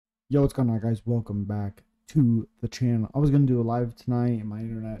Yo, what's going on, guys? Welcome back to the channel. I was going to do a live tonight, and my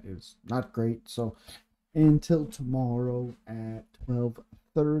internet is not great. So until tomorrow at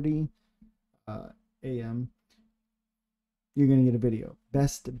 12:30 a.m., you're going to get a video.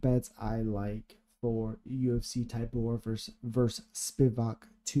 Best bets I like for UFC Type War versus Spivak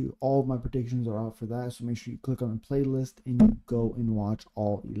 2. All of my predictions are out for that, so make sure you click on the playlist and you go and watch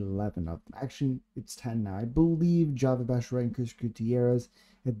all 11 of them. Actually, it's 10 now. I believe Java Bashra and Chris Gutierrez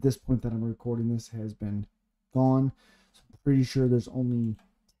at this point that I'm recording this has been gone. So I'm pretty sure there's only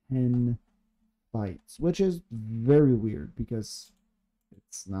 10 fights, which is very weird because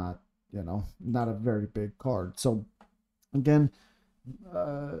it's not, not a very big card. So again,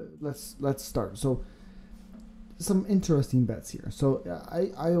 let's start. So some interesting bets here. So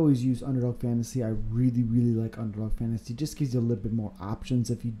I always use Underdog Fantasy. I really like Underdog Fantasy. Just gives you a little bit more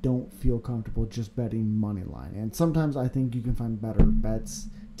options if you don't feel comfortable just betting money line. And sometimes I think you can find better bets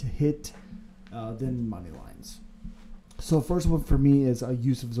to hit than money lines. So first one for me is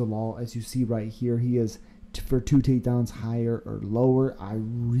Yusuf Zalal. As you see right here, he is for 2 takedowns higher or lower. I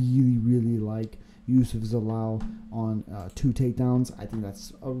really like Yusuf Zalal on 2 takedowns. I think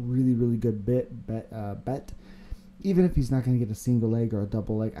that's a really good bet. Even if he's not going to get a single leg or a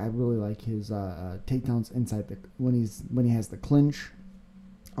double leg, I really like his takedowns inside the when he has the clinch.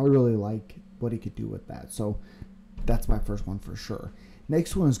 I really like what he could do with that. So that's my first one for sure.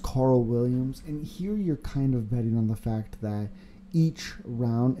 Next one is Carl Williams, and here you're kind of betting on the fact that each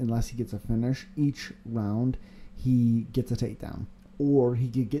round, unless he gets a finish, each round he gets a takedown, or he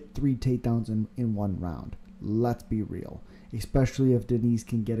could get 3 takedowns in one round. Let's be real. Especially if Denise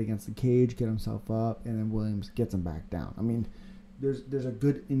can get against the cage, get himself up, and then Williams gets him back down. I mean, there's a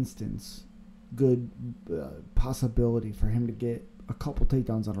good instance, good possibility for him to get a couple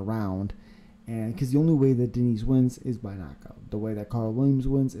takedowns on a round, and because the only way that Denise wins is by knockout. The way that Carl Williams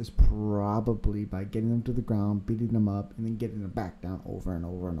wins is probably by getting him to the ground, beating him up, and then getting him back down over and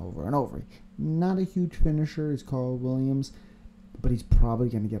over. Not a huge finisher is Carl Williams, but he's probably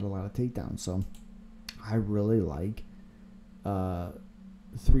going to get a lot of takedowns. So I really like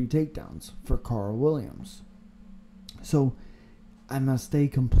 3 takedowns for Carl Williams. So I'm going to stay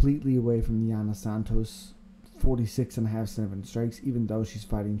completely away from Yana Santos. 46.5 7 strikes, even though she's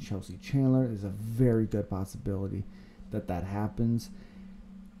fighting Chelsea Chandler, is a very good possibility that happens.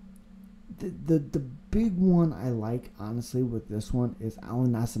 The big one I like, honestly, with this one is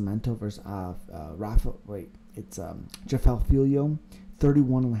Alan Nascimento versus Jafel Filio.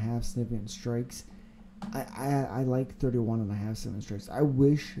 31.5 7 strikes. I like 31.5 7 strikes. I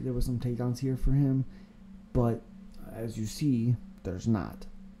wish there was some takedowns here for him, but as you see, there's not.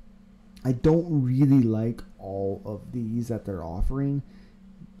 I don't really like all of these that they're offering.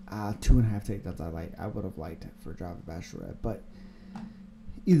 2.5 takedowns I would have liked for Java Bachelorette, but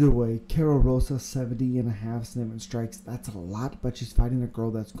either way, Carol Rosa 70.5 7 strikes. That's a lot, but she's fighting a girl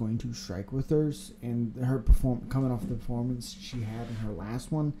that's going to strike with her, and her coming off the performance she had in her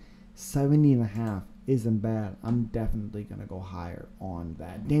last one, 70.5 isn't bad. I'm definitely gonna go higher on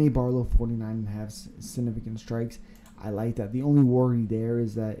that. Danny Barlow 49.5 significant strikes. I like that. The only worry there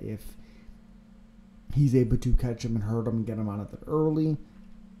is that if he's able to catch him and hurt him and get him out of it early,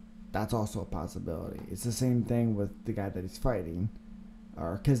 that's also a possibility. It's the same thing with the guy that he's fighting,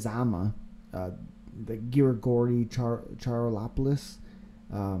 or Kazama, the Girigori Charolopoulos,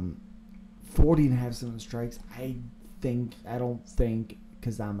 40.5 7 strikes. I don't think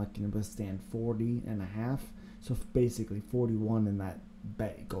Kazama can withstand 40.5. So basically 41, and that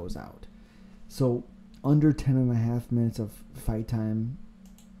bet goes out. So under 10.5 minutes of fight time,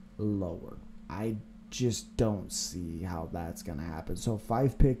 lower. I just don't see how that's going to happen. So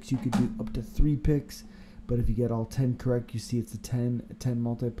 5 picks, you could do up to 3 picks, but if you get all 10 correct, you see it's a 10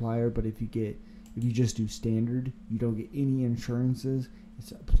 multiplier. But if you just do standard, you don't get any insurances,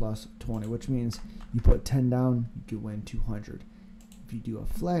 it's a plus 20, which means you put 10 down, you could win 200. If you do a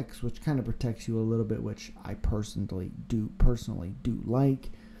flex, which kind of protects you a little bit, which I personally do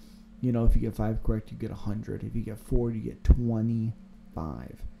like, if you get 5 correct, you get 100. If you get 4, you get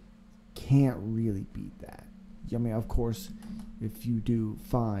 25. Can't really beat that. I mean, of course, if you do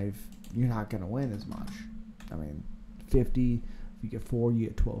 5, you're not going to win as much. I mean, 50, if you get 4, you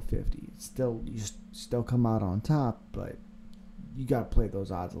get 12.50. You still come out on top, but you got to play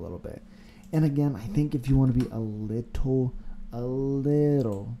those odds a little bit. And again, I think if you want to be a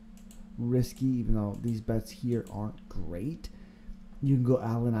little risky, even though these bets here aren't great, you can go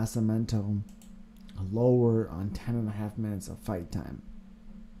Alan Nascimento lower on 10.5 minutes of fight time.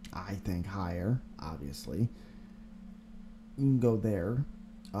 I think higher, obviously. You can go there.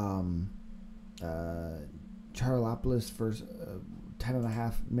 Charlopoulos for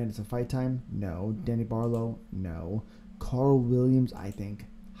 10.5 minutes of fight time? No. Danny Barlow? No. Carl Williams, I think,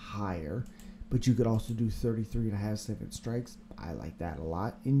 higher. But you could also do 33.5 sniffing strikes. I like that a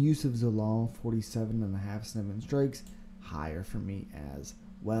lot. And Yusuf Zalal, 47.5 sniffing strikes. Higher for me as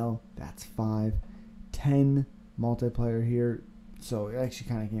well. That's 5. 10 multiplier here. So it actually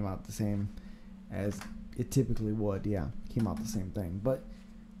kind of came out the same as it typically would. Yeah, came out the same thing. But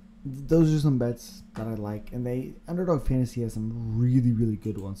those are some bets that I like. And Underdog Fantasy has some really, really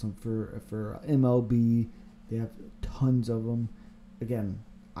good ones. Some for MLB. They have tons of them. Again,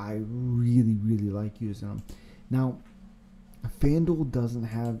 I really, really like using them. Now, FanDuel doesn't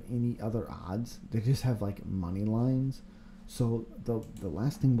have any other odds. They just have like money lines. So the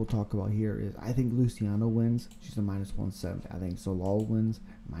last thing we'll talk about here is I think Luciano wins. She's a minus 170. I think Solal wins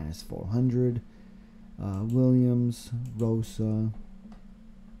minus 400. Williams, Rosa,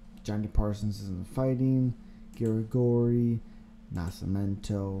 Johnny Parsons isn't fighting. Garagori,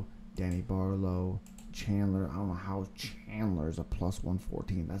 Nascimento, Danny Barlow, Chandler. I don't know how Chandler is a plus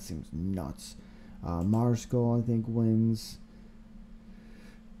 114. That seems nuts. Marsco, I think, wins.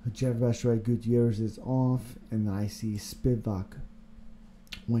 Jeff Vestray Gutierrez is off. And then I see Spivak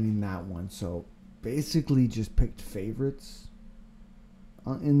winning that one. So basically just picked favorites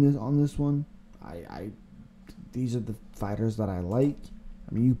on this one. These are the fighters that I like.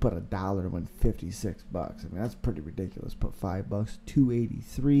 I mean, you put $1 and win $56. I mean, that's pretty ridiculous. Put $5,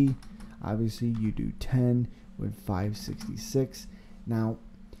 $283. Obviously, you do 10, win $566. Now,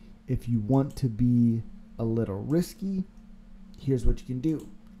 if you want to be a little risky, here's what you can do.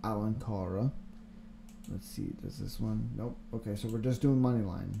 Alankara. Let's see, does this one? Nope. Okay, so we're just doing money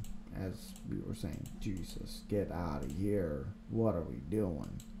line, as we were saying. Jesus, get out of here. What are we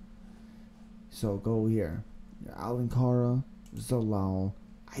doing? So go here. Alankara, Zalal.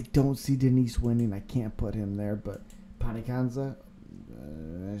 I don't see Denise winning. I can't put him there, but Panikanza,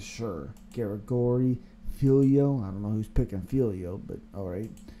 sure. Garagori, Filio. I don't know who's picking Filio, but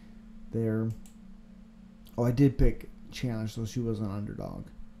alright. There. Oh, I did pick Chandler, so she was an underdog.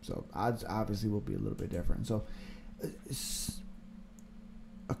 So odds obviously will be a little bit different. So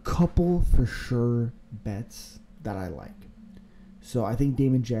a couple for sure bets that I like. So I think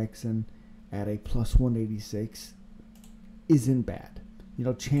Damon Jackson at a plus 186 isn't bad. You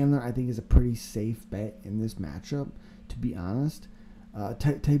know, Chandler I think is a pretty safe bet in this matchup, to be honest.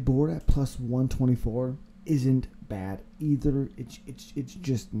 Tybor at plus 124 isn't bad either. It's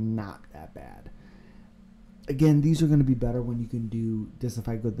just not that bad. Again, these are going to be better when you can do this. If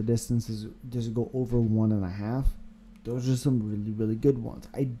I go the distances, does it go over 1.5? Those are some really, really good ones.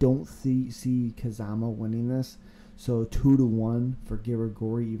 I don't see Kazama winning this. So 2-1 for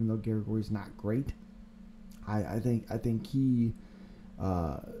Garagori, even though Garagori's not great. I think he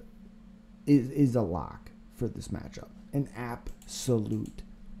is a lock for this matchup. An absolute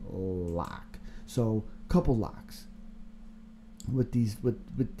lock. So couple locks with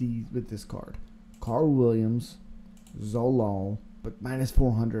this card. Carl Williams, Zolal, but minus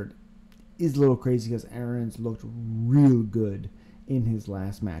 400 is a little crazy because Aaron's looked real good in his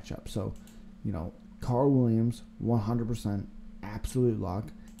last matchup. So, you know, Carl Williams, 100% absolute lock.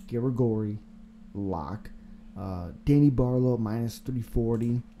 Garagori, lock. Danny Barlow, minus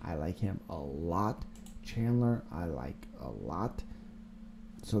 340. I like him a lot. Chandler, I like a lot.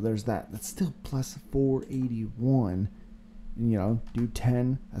 So there's that. That's still plus 481. And, you know, do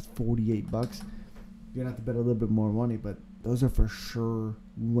 10. That's $48. You're going to have to bet a little bit more money, but those are for sure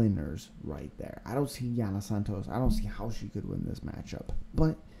winners right there. I don't see Yana Santos. I don't see how she could win this matchup.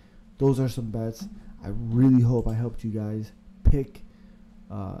 But those are some bets. I really hope I helped you guys pick,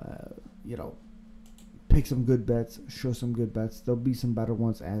 pick some good bets, show some good bets. There'll be some better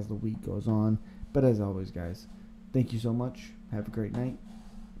ones as the week goes on. But as always, guys, thank you so much. Have a great night.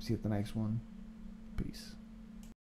 See you at the next one.